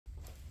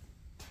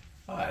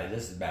Hi,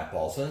 this is Matt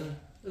Paulson.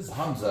 This is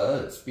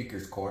Hamza at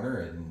Speaker's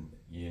Corner in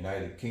the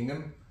United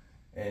Kingdom,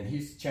 and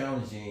he's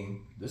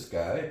challenging this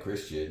guy, a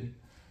Christian,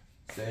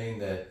 saying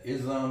that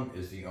Islam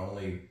is the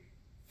only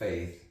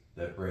faith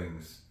that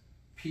brings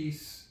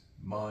peace,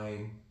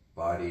 mind,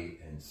 body,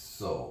 and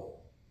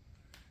soul.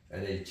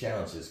 And he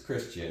challenges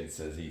Christians,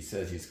 he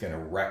says he's going to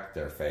wreck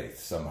their faith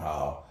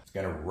somehow. He's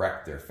going to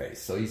wreck their faith.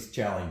 So he's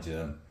challenging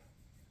them,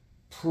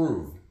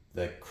 prove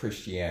that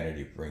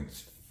Christianity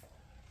brings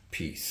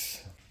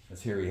peace.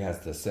 Let's hear what he has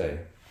to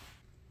say.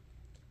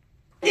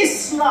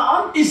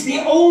 Islam is the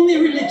only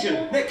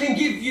religion that can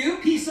give you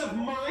peace of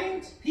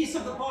mind, peace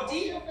of the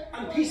body,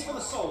 and peace for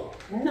the soul.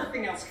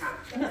 Nothing else can.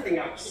 Nothing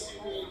else.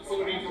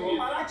 And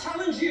I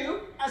challenge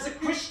you, as a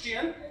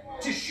Christian,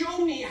 to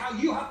show me how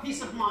you have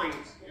peace of mind.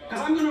 Because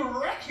I'm going to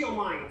wreck your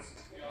mind.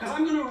 Because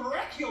I'm going to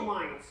wreck your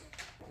mind.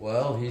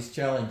 Well, he's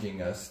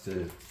challenging us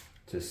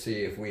to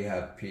see if we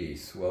have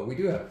peace. Well, we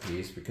do have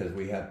peace because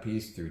we have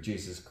peace through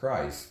Jesus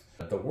Christ.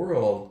 The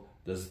world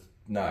does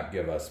not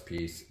give us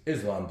peace.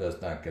 Islam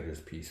does not give us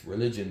peace.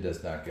 Religion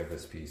does not give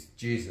us peace.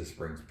 Jesus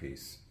brings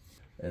peace.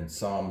 In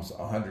Psalms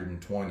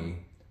 120,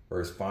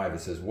 verse 5,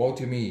 it says, "Woe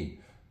to me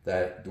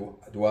that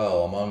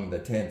dwell among the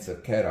tents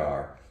of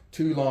Kedar.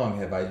 Too long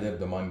have I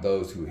lived among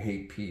those who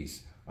hate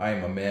peace. I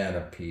am a man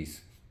of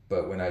peace,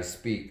 but when I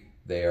speak,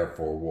 they are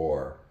for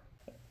war."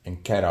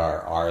 And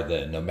Kedar are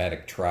the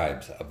nomadic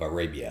tribes of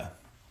Arabia.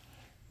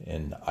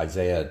 In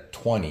Isaiah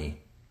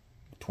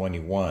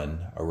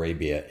 20:21,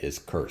 Arabia is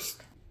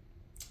cursed.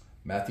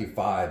 Matthew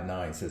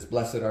 5:9 says,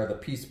 "Blessed are the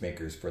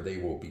peacemakers, for they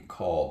will be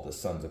called the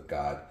sons of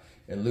God."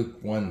 In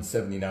Luke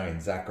 1:79,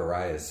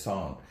 Zechariah's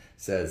song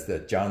says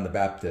that John the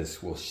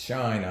Baptist will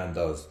shine on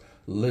those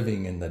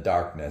living in the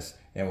darkness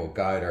and will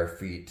guide our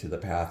feet to the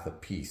path of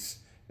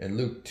peace. In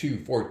Luke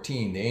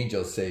 2:14, the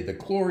angels say, "The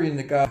glory in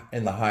the God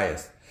in the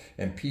highest,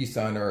 and peace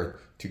on earth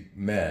to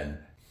men."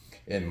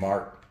 In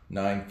Mark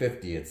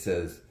 9:50, it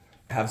says,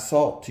 "Have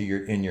salt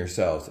in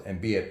yourselves and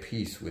be at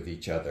peace with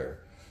each other."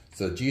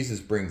 So Jesus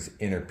brings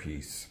inner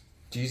peace.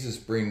 Jesus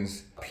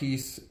brings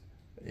peace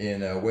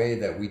in a way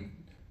that we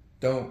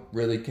don't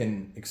really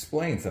can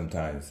explain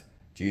sometimes.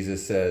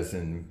 Jesus says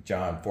in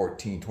John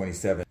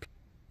 14:27,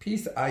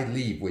 "Peace I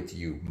leave with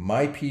you,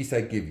 my peace I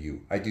give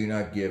you. I do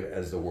not give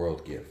as the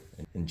world gives."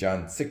 In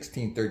John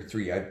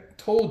 16:33, "I've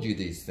told you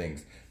these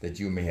things that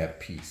you may have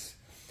peace."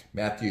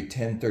 Matthew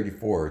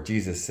 10:34,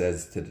 Jesus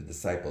says to the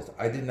disciples,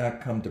 "I did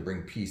not come to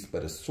bring peace,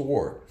 but a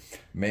sword.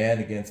 Man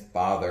against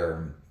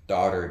father,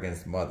 daughter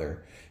against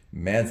mother.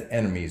 Man's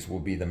enemies will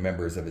be the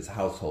members of his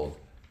household."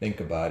 Think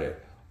about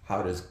it.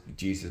 How does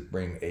Jesus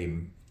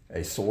bring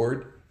a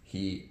sword?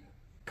 He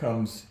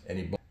comes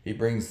and he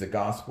brings the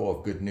gospel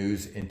of good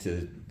news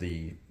into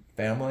the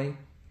family.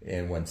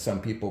 And when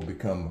some people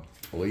become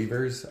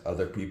believers,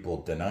 other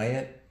people deny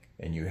it,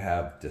 and you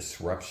have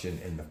disruption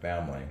in the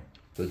family.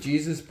 So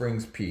Jesus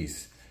brings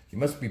peace. You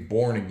must be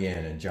born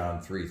again in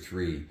John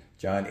 3:3.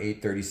 John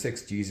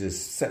 8:36,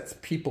 Jesus sets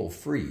people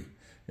free.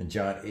 In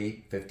John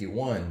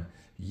 8:51,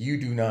 you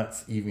do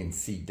not even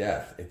see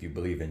death if you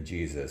believe in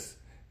Jesus.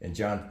 In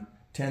John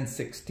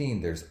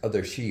 10:16, there's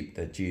other sheep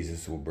that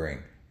Jesus will bring.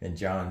 In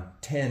John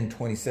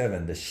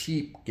 10:27, the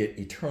sheep get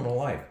eternal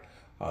life.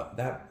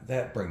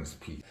 That brings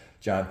peace.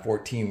 John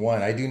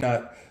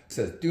 14:1,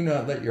 says, "Do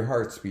not let your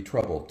hearts be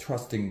troubled.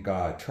 Trust in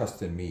God,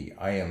 trust in me.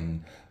 I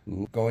am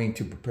going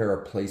to prepare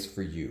a place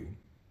for you."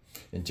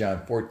 In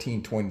John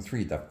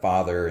 14:23, the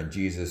Father and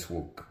Jesus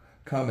will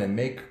come and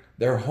make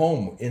their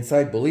home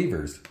inside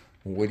believers.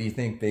 What do you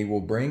think they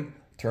will bring?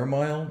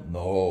 Turmoil?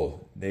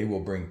 No, they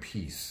will bring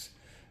peace.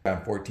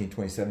 John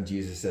 14:27,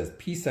 Jesus says,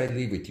 "Peace I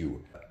leave with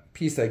you.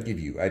 Peace I give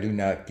you. I do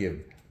not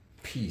give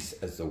peace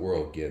as the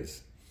world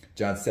gives."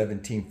 John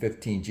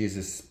 17:15,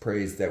 Jesus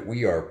prays that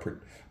we are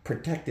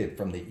protected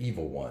from the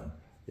evil one.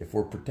 If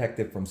we're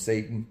protected from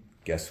Satan,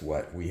 guess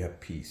what? We have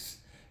peace.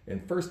 In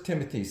 1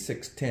 Timothy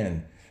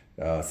 6:10,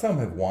 some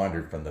have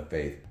wandered from the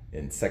faith.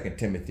 In 2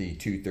 Timothy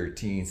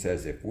 2:13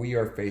 says, "If we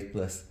are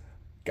faithless,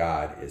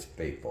 God is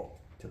faithful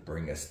to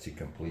bring us to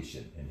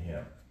completion in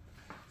him."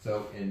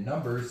 So in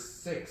Numbers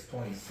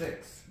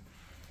 6:26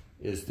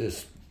 is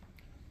this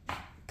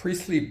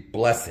priestly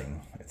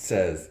blessing. It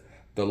says,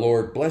 "The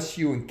Lord bless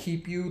you and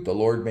keep you. The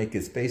Lord make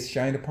his face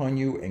shine upon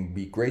you and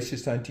be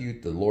gracious unto you.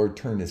 The Lord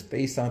turn his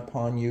face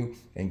upon you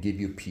and give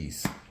you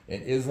peace."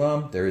 In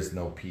Islam, there is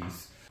no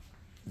peace.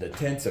 The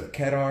tents of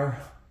Kedar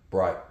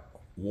brought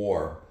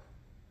war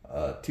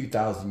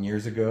 2,000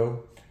 years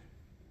ago.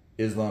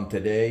 Islam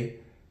today,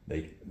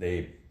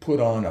 they put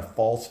on a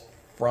false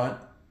front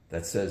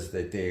that says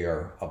that they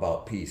are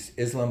about peace.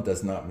 Islam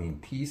does not mean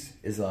peace.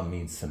 Islam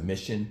means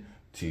submission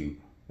to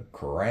the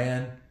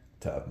Quran,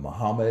 to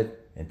Muhammad,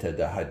 and to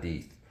the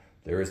Hadith.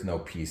 There is no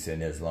peace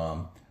in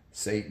Islam.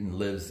 Satan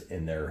lives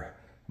in their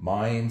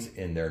minds,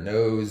 in their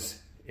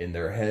nose, in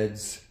their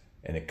heads,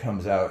 and it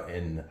comes out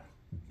in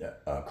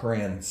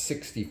Quran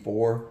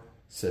 64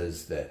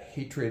 says that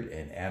hatred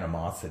and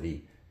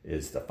animosity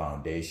is the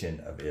foundation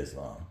of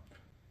Islam.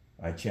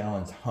 I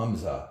challenge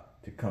Hamza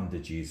to come to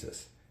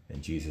Jesus.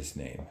 In Jesus'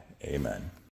 name, amen.